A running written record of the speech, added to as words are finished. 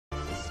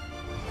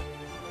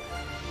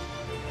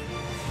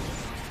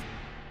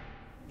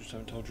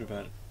just haven't told you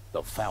about it.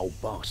 The foul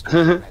bastards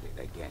are at it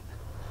again.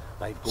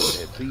 They've got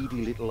their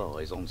beady little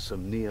eyes on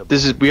some nearby.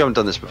 We haven't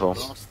done this before.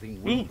 Last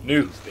thing we No.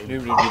 need is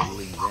them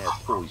puddling their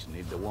poison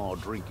into our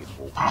drinking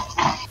water.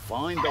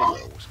 Find the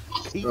wells,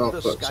 keep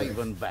the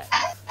skaven back.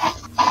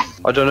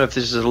 I don't know if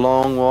this is a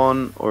long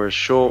one or a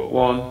short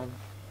one.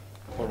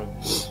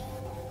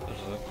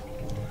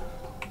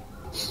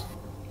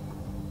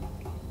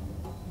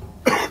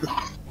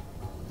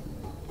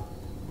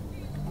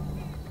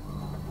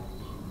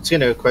 It's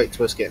gonna equate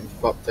to us getting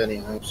fucked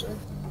anyhow, so.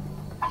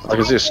 I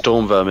can see a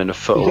storm vermin a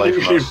foot away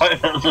from us.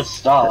 Right at the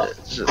start.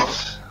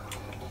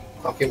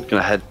 Fucking.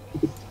 I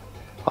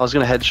was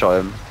gonna headshot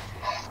him.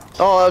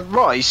 Oh,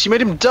 Rhys, you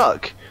made him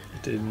duck.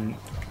 Didn't.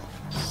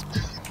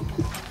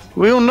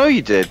 We all know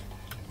you did.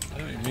 I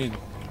know what you mean.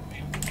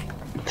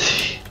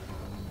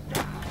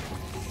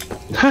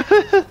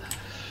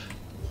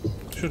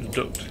 Should have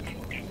ducked.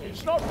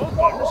 It's not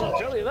bookworms, I'll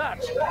tell you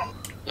that.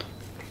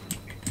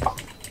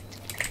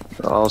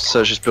 I'll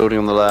search this building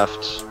on the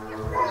left.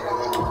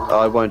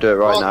 I won't do it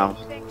right now.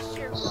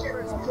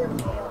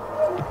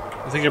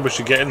 I think everybody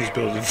should get in this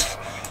building.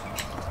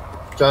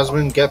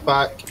 Jasmine, get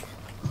back.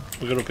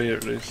 We'll get up here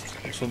at least,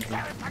 or something.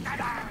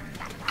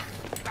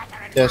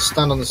 Yeah,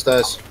 stand on the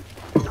stairs.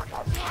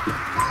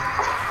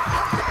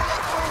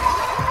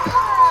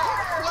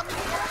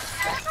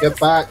 Get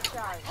back.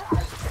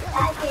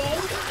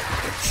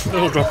 They're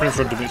all dropping in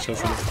front of me, so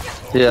funny.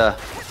 Yeah.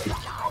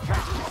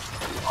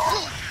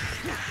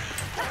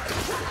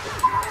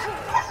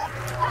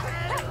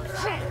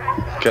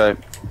 Okay. I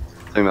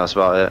think that's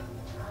about it.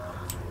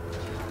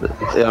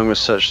 Yeah, I'm gonna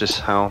search this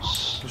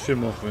house. There's a few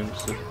more things.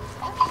 So.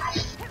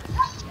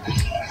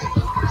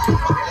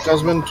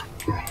 Jasmine.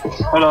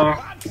 Hello.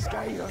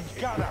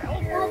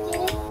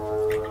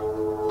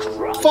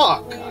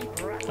 Fuck!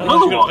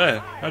 How'd you get up there?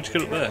 How'd you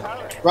get up there?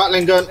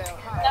 Rattling gun.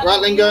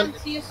 Rattling gun.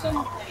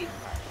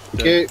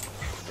 Cute.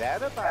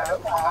 That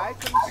about, I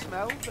can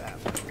smell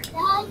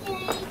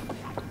them.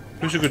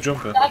 Who's a good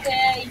jumper?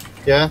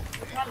 Yeah.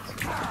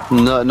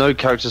 No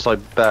character's like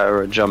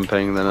better at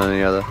jumping than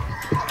any other.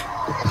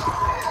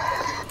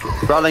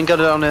 Rattling gun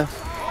down here.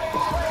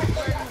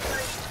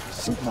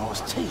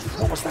 Sigmar's teeth,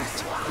 what was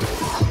that?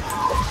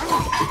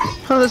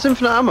 Oh, there's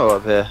infinite ammo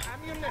up here.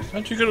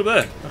 How'd you get up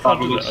there? I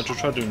can't do that. I just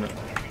tried doing that.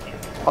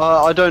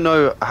 I don't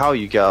know how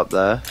you get up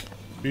there.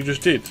 You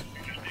just did.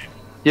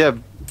 Yeah,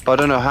 but I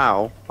don't know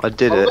how. I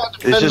did it.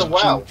 It's just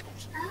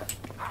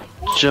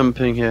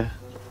jumping here.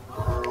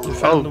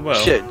 Defend the well.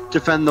 Shit,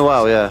 defend the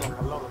well, yeah.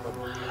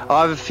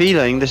 I have a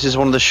feeling this is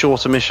one of the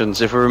shorter missions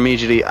if we're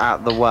immediately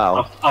at the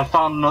well. I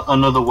found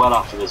another well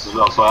after this as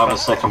well, so I have a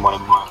second one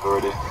in mind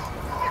already.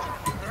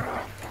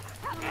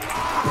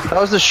 That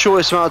was the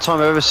shortest amount of time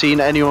I've ever seen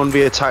anyone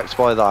be attacked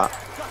by that.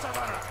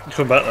 You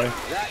come back though.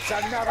 That's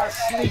another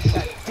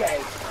sneaker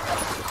dead.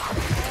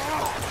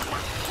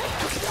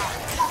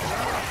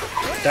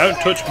 Don't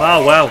touch my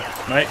well,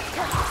 mate.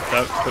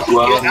 Don't touch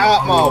Well, Get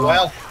out, my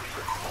well.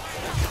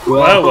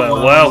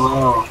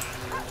 Well.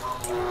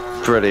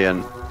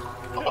 Brilliant.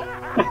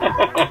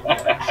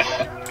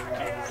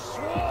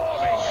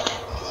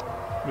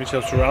 We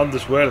shall surround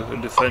this well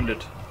and defend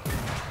it.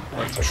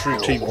 Like a true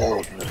team. Here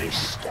come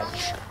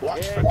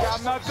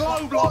the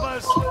globe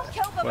lovers.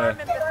 Where?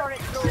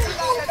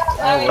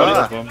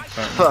 Ah,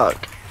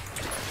 fuck.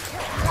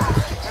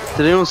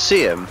 Did anyone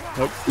see him?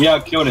 Yeah, I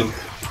killed him.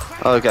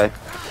 Oh, okay.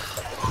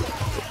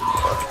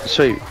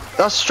 Sweet.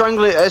 That's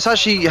strangling. It's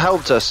actually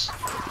helped us.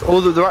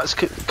 All the rats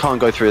can't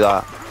go through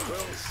that. We'll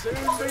soon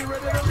be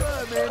rid of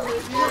the vermin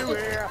with you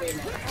here.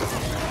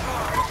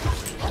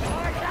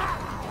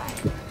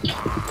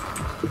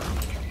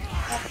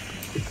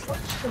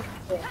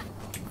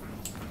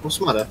 What's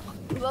the matter?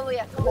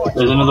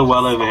 There's another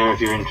well over here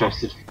if you're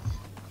interested.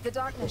 The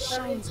darkness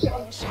shines.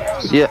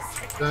 Yeah.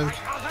 Don't.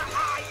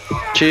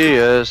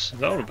 Cheers.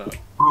 What's that all about?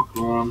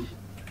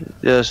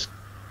 Yes.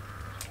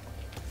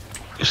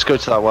 Just go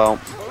to that well.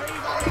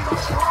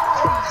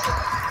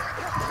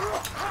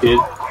 Good.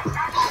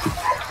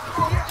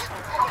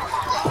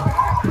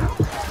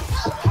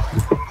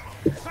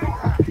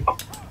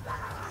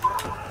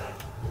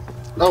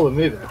 Oh, we're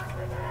moving.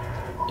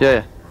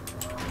 Yeah.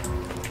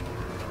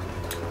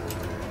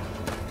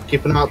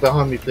 Keep an eye out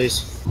behind me,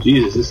 please.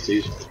 Jesus, this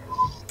dude.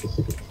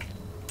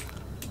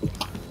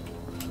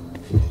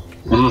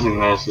 There's nothing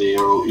there, so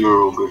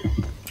you're all good.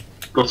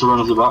 Got to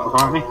run us about,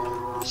 apparently.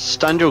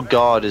 Stand your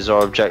guard is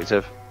our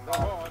objective.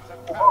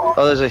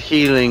 Oh, there's a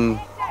healing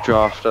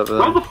draft over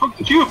Where there. the fuck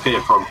did you appear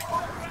from?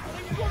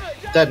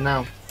 Dead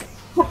now.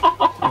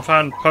 I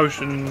found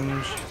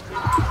potions,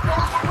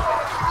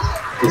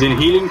 Is it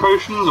healing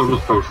potions or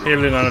just potions?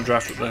 healing and a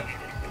draft up there.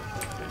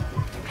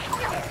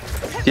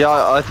 Yeah,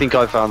 I think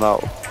I found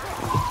that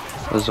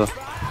as well.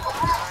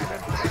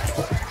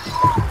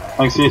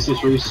 Thanks for the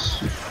assist, Rhys.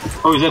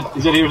 Oh, is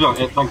that here as well?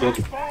 Yeah, thank you.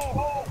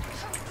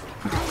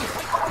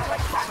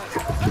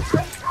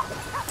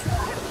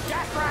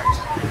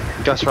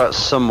 Gas rat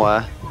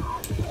somewhere.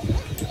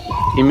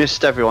 He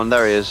missed everyone.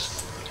 There he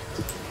is.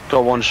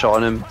 Got one shot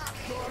on him.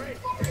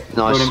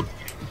 Nice.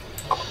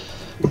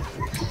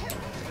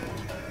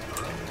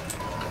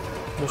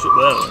 What's up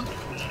there then?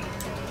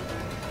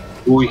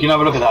 Oh, we can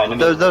have a look at that in a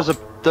minute.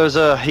 There's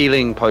a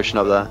healing potion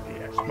up there.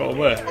 Well,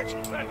 where?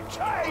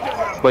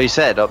 Where you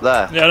said up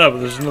there. Yeah, I know, but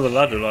there's another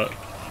ladder. Like,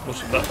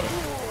 what's up that way?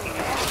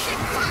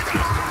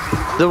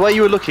 The way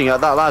you were looking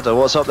at that ladder,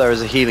 what's up there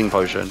is a healing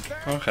potion.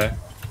 Okay.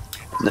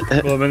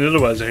 Well, I mean, the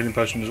other way is a healing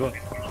potion as well.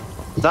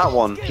 That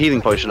one,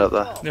 healing potion up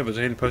there. Yeah, but there's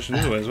a healing potion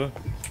the other way as well.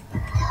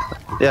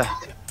 Yeah.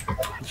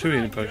 2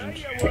 healing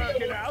potions.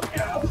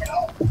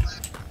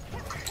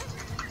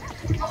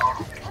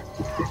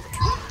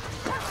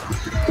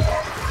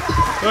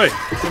 Hey,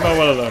 leave my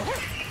well alone.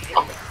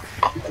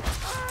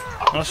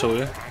 I saw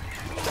you.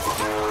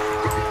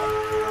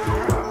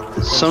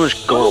 So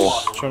much gore.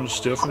 Trying to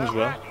steal from as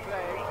well.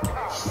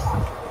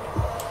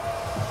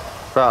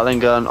 Rattling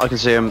gun, I can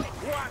see him.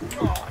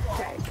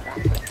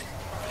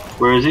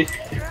 Where is he?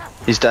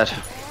 He's dead.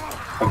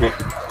 Okay.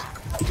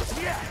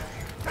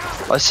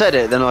 I said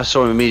it, then I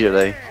saw him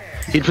immediately.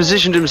 He'd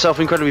positioned himself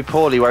incredibly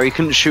poorly where he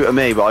couldn't shoot at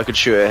me, but I could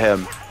shoot at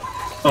him.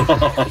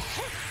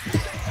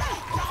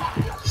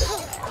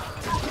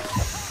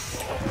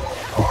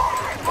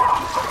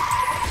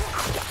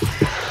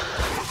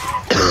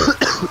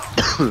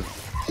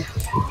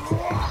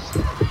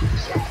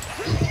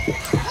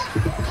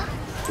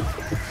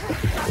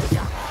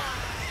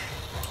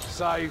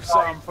 Save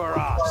some for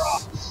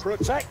us.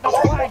 Protect the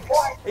flanks.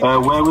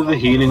 Where were the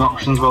healing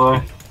options, by the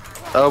way?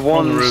 On the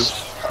One's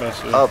roofs,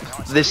 basically. up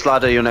this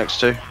ladder you're next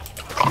to.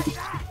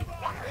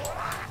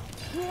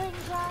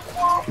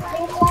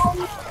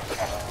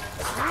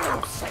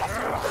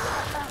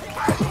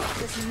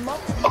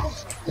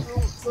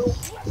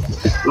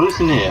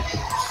 Listen here.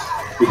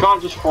 You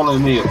can't just follow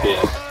me up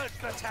here.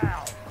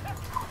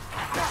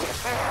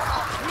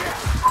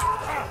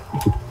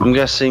 I'm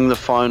guessing the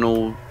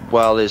final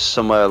well is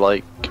somewhere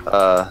like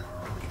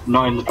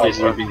Not in the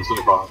places we've been so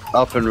far.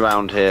 up and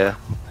round here.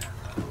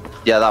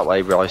 Yeah, that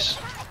way, Rhys.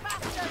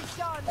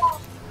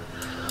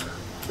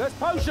 There's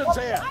potions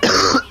here.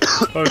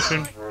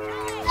 Potion.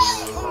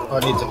 I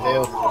need to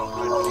heal.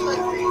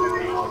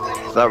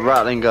 That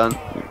rattling gun.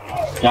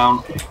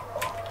 Down.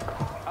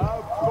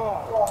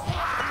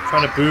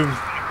 Trying to boom.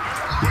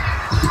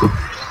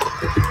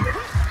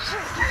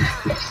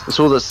 That's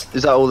all that's.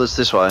 Is that all that's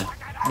this way?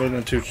 In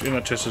that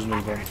chest is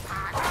another one.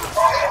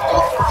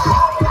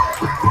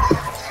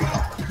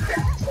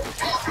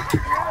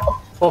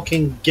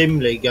 Fucking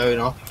Gimli going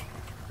off.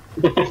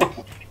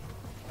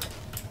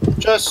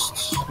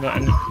 Just.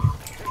 Nothing.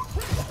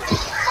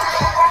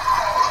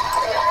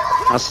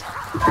 That's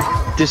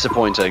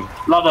disappointing.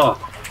 Ladder.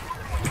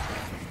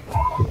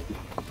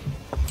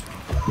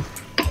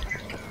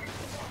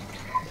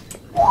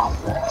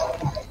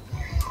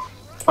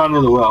 Found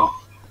another well.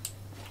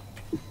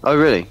 Oh,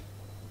 really?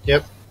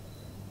 Yep.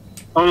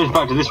 Oh, it's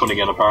back to this one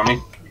again,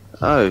 apparently.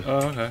 Oh. Oh,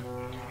 okay.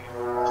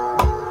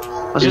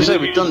 I was going to say,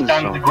 we've done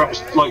this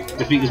to one. like,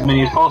 defeat as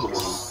many as possible.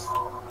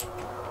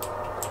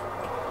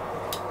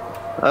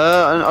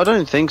 I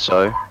don't think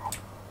so.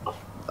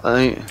 I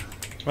think...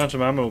 Found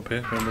some ammo up here,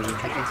 if anyone's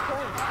interested.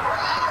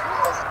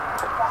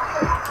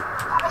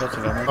 Lots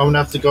of I'm ammo. gonna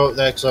have to go up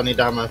there because I need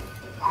ammo.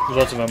 There's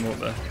lots of ammo up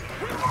there.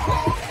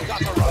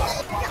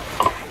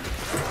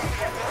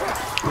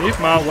 Leave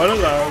my well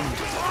alone.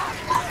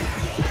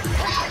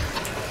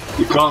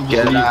 You can't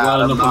just Get leave out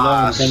well of enough my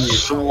alone, can you?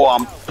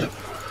 swamp.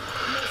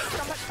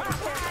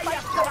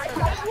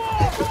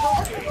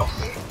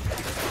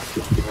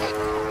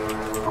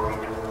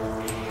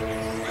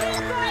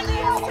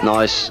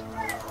 Nice.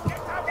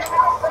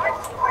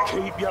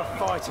 Keep your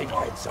fighting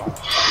heads on. I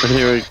can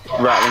hear a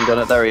rattling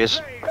gun. There he is.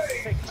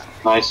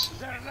 Nice.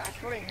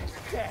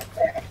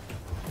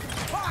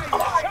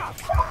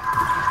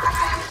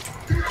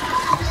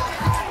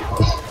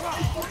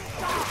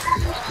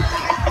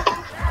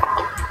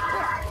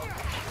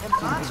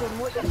 Imagine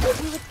what you could do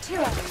with 2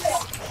 others.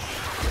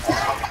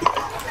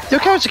 Your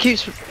character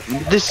keeps.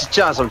 This is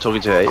Jazz I'm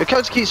talking to here. Your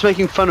character keeps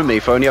making fun of me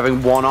for only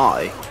having one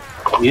eye.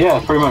 Yeah,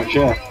 pretty much,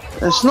 yeah.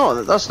 It's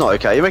not. That's not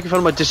okay. You're making fun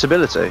of my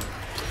disability.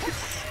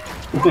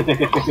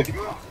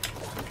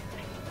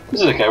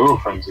 This is okay, we're all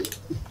friends here.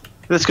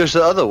 Let's go to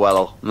the other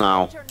well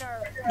now.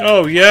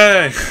 Oh,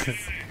 yay!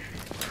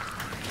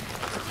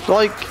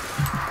 Like,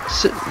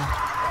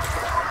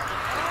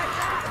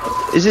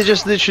 is it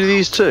just literally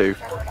these two?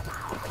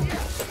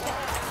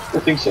 I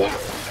think so.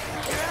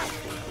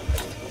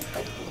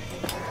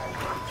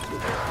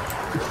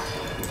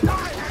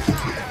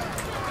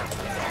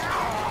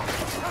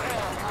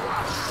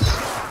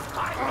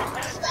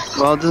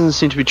 Well, it doesn't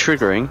seem to be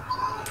triggering.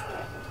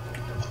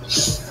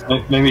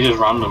 Maybe just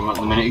random at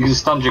the minute. You can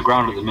stand your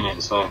ground at the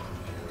minute, so.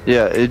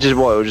 Yeah, it just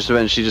what? It'll just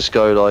eventually just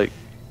go like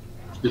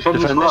Defend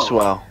defend this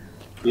well.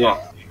 Yeah.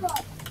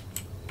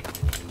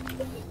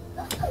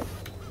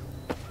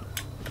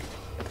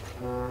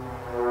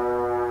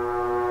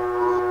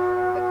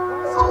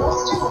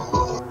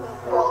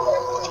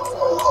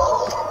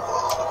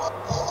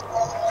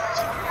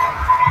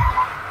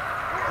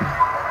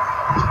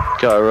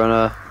 Go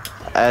runner.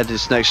 Ed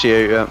is next to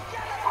you. Yeah.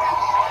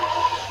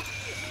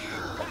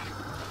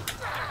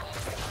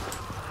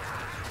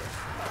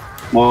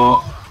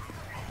 What?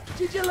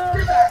 Did you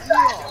learn that?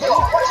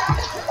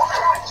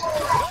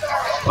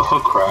 A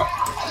hook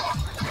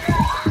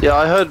rat. Yeah,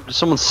 I heard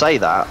someone say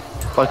that,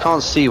 but I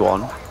can't see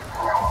one.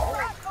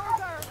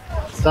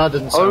 That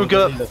didn't sound Ogre.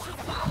 good either.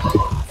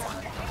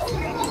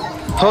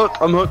 Hook!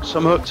 I'm hooked,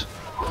 I'm hooked.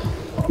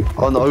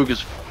 On the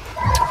ogres.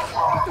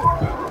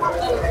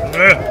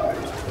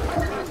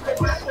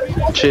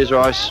 Cheers,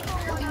 Rhys.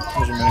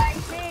 Wasn't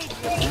me.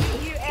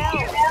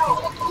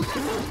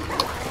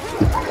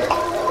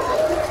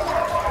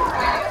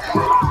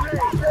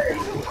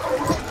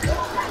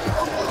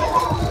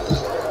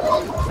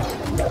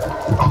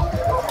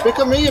 Look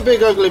at me, you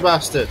big ugly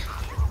bastard.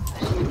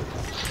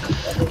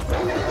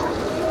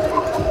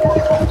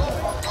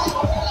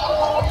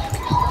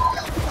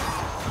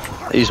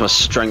 I use my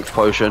strength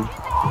potion.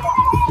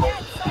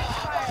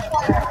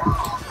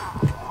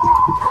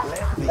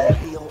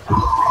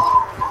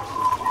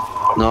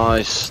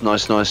 Nice,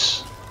 nice,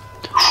 nice.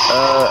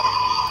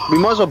 We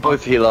might as well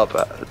both heal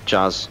up,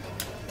 Jazz.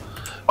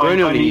 We're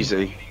only on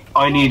easy.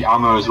 I need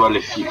ammo as well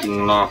if you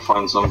can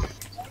find some.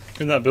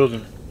 In that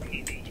building.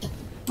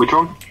 Which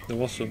one? There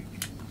was some.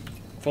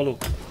 Follow.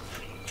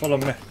 Follow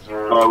me.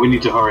 We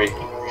need to hurry.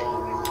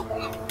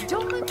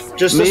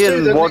 Just Me us two,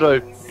 and then.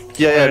 Wado.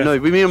 Yeah, no,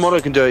 me and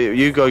Wado can do it.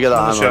 You go get that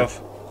On the ammo.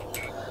 shelf.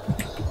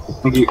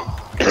 Thank you.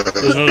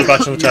 There's another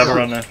batch on the tab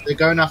around there. They're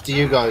going after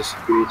you guys.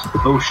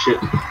 Oh shit.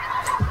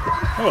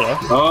 Hello.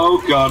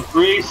 Oh god,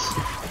 Rhys!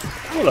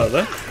 Hello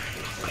there.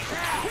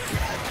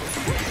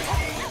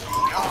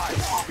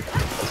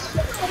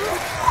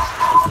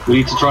 We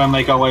need to try and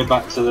make our way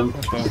back to them.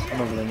 Okay,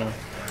 I'm over there now.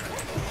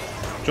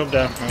 Jump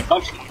down. Right.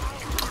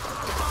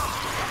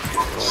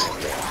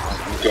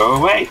 Go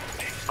away!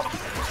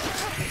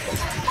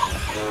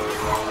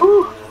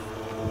 Whew.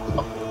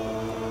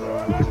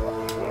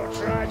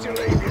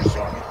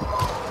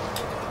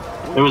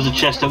 There was a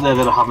chest up there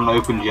that I haven't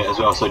opened yet as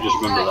well, so just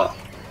remember that.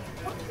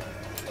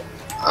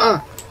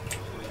 Ah!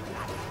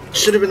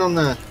 Should have been on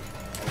there.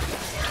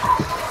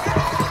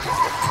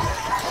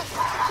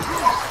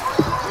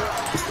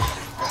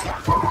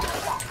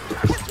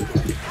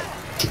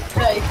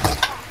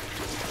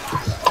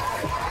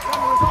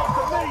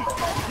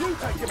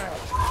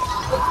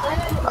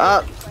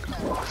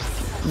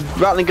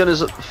 Rattling gun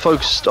is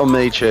focused on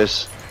me,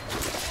 cheers.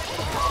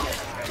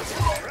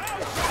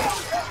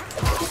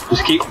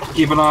 Just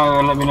keep an eye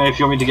and let me know if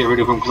you want me to get rid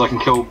of them, because I can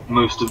kill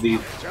most of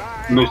these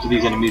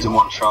enemies in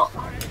one shot.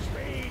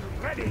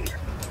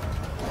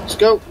 Let's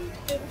go.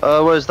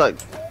 Where's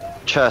that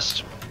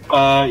chest?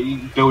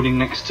 Building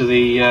next to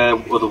the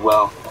other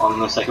well on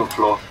the second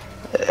floor.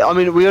 I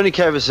mean, we only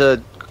care if it's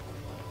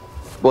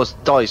it's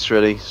dice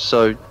really,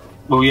 so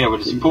Well, yeah, but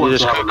it's you important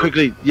just to have a look.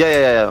 quickly,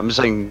 yeah, I'm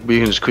just saying we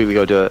can just quickly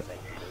go do it.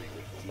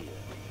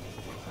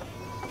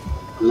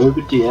 Hello,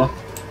 good dear.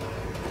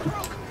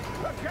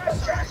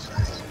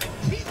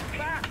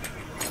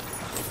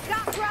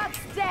 That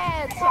rat's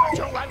dead.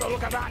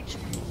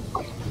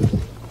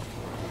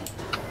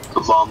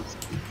 The bomb.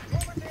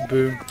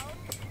 Boom.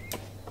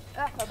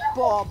 A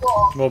bomb.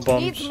 More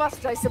Needs bombs.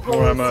 must, I suppose.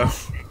 More ammo.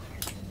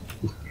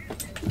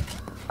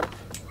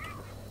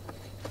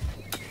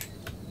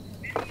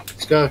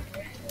 Let's go.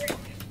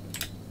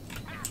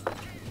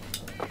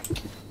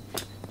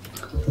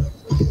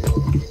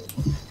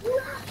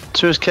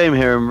 Tourists came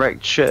here and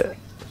wrecked shit.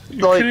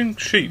 You're Like- killing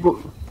sheep,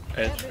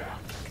 Ed.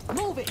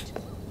 Move it.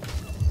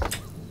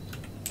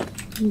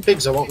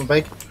 Pigs, I want them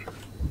bacon.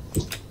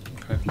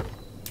 Okay.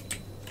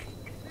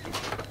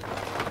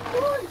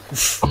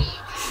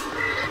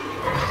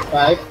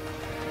 Bag.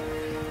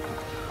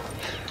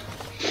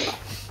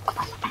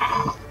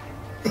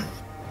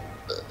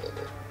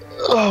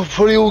 Oh,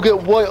 probably all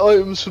get white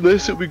items from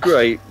this, it'll be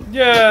great.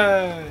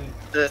 Yay!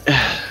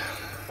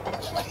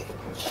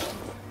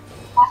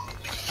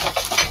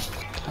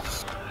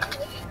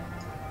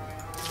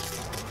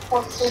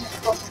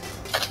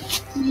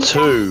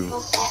 Two.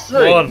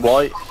 One.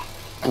 White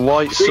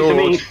Three to sword.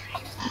 me.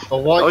 A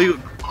white Oh, you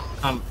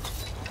I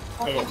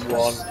got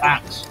one.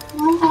 axe.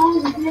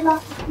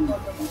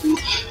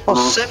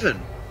 seven.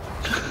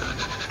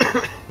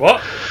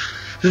 What?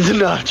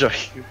 No, I'm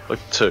joking. Like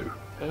two.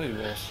 I think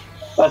it was.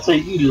 That's a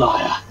you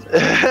liar.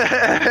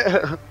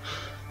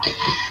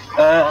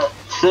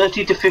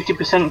 30 to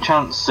 50%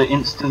 chance to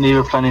instantly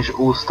replenish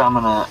all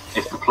stamina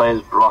if the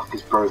player's block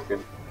is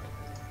broken.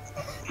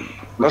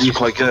 That's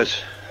quite good.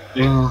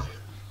 Yeah.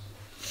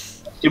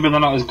 Yeah, but they're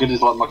not as good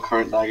as like my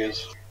current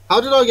daggers.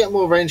 How did I get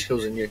more range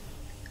kills than you?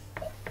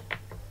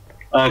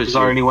 Because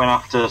I only went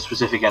after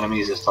specific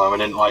enemies this time. I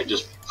didn't like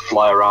just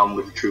fly around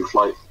with true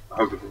flight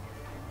over them.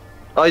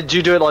 Do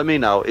you do it like me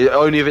now?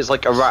 Only if it's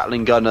like a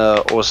rattling gunner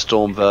or a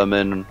storm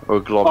vermin or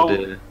a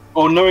globadier.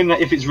 Or knowing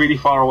that if it's really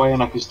far away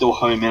and I can still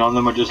home in on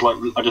them, I just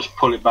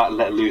pull it back,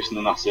 let loose, and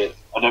then that's it.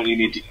 I don't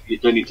need to. You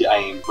don't need to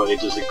aim, but it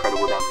does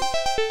incredible damage.